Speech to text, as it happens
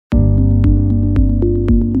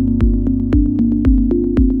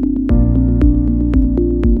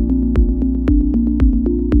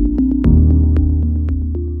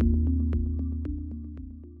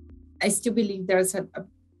still believe there's a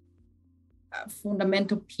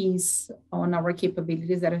fundamental piece on our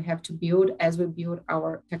capabilities that we have to build as we build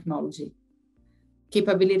our technology.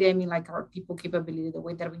 Capability, I mean like our people capability, the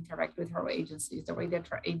way that we interact with our agencies, the way that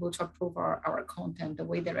we're able to approve our content, the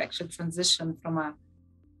way that we actually transition from a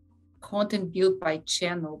content built by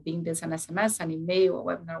channel, being this an SMS, an email, a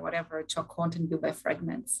webinar, whatever, to a content built by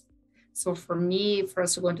fragments. So for me, for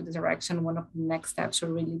us to go into this direction, one of the next steps will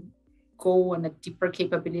really go on a deeper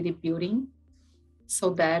capability building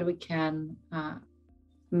so that we can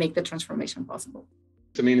make the transformation possible.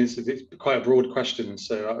 I mean, it's quite a broad question.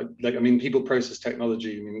 So, people process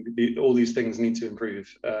technology. I mean, all these things need to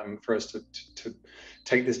improve for us to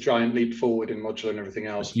take this giant leap forward in modular and everything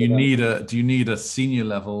else. Do you need a senior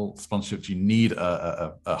level sponsorship? Do you need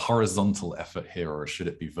a horizontal effort here, or should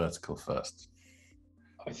it be vertical first?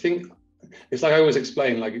 I think it's like I always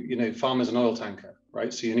explain, pharma's an oil tanker,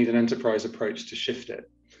 right? So you need an enterprise approach to shift it.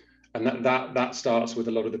 And that starts with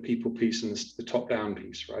a lot of the people piece and the top-down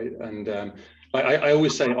piece, right? And I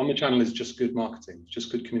always say omnichannel is just good marketing, just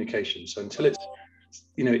good communication. So until it's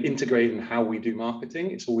integrated in how we do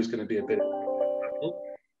marketing, it's always going to be a bit.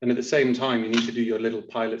 And at the same time, you need to do your little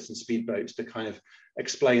pilots and speedboats to kind of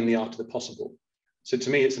explain the art of the possible. So to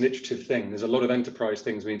me, it's an iterative thing. There's a lot of enterprise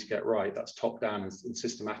things we need to get right. That's top-down and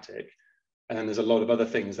systematic. And then there's a lot of other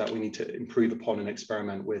things that we need to improve upon and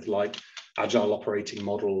experiment with, like agile operating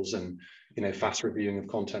models and fast reviewing of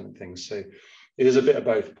content and things. So it is a bit of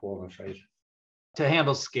both, Paul, I'm afraid. To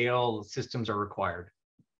handle scale, systems are required,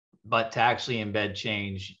 but to actually embed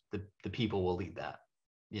change, the people will lead that.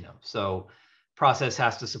 So process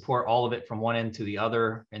has to support all of it from one end to the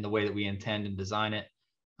other in the way that we intend and design it.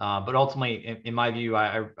 But ultimately, in my view,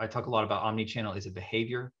 I talk a lot about omnichannel is a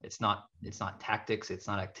behavior. It's not tactics. It's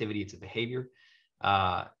not activity. It's a behavior.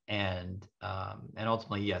 And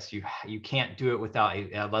ultimately, yes, you can't do it without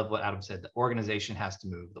I love what Adam said. The organization has to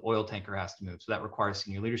move. The oil tanker has to move. So that requires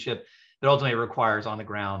senior leadership. But ultimately, it requires on the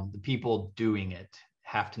ground the people doing it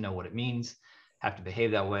have to know what it means, have to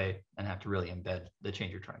behave that way, and have to really embed the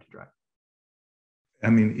change you're trying to drive.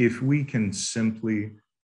 I mean, if we can simply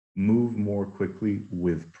move more quickly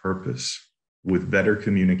with purpose, with better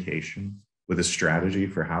communication, with a strategy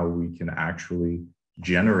for how we can actually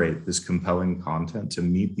generate this compelling content to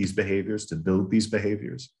meet these behaviors, to build these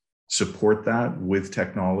behaviors, support that with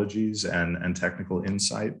technologies and technical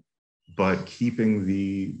insight, but keeping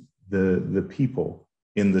the people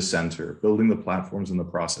in the center, building the platforms and the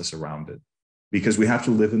process around it. Because we have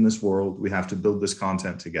to live in this world, we have to build this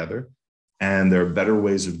content together, and there are better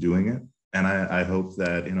ways of doing it. And I hope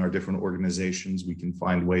that in our different organizations, we can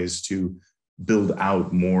find ways to build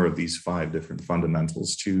out more of these 5 different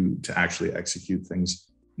fundamentals to actually execute things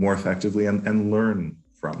more effectively and learn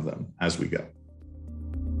from them as we go.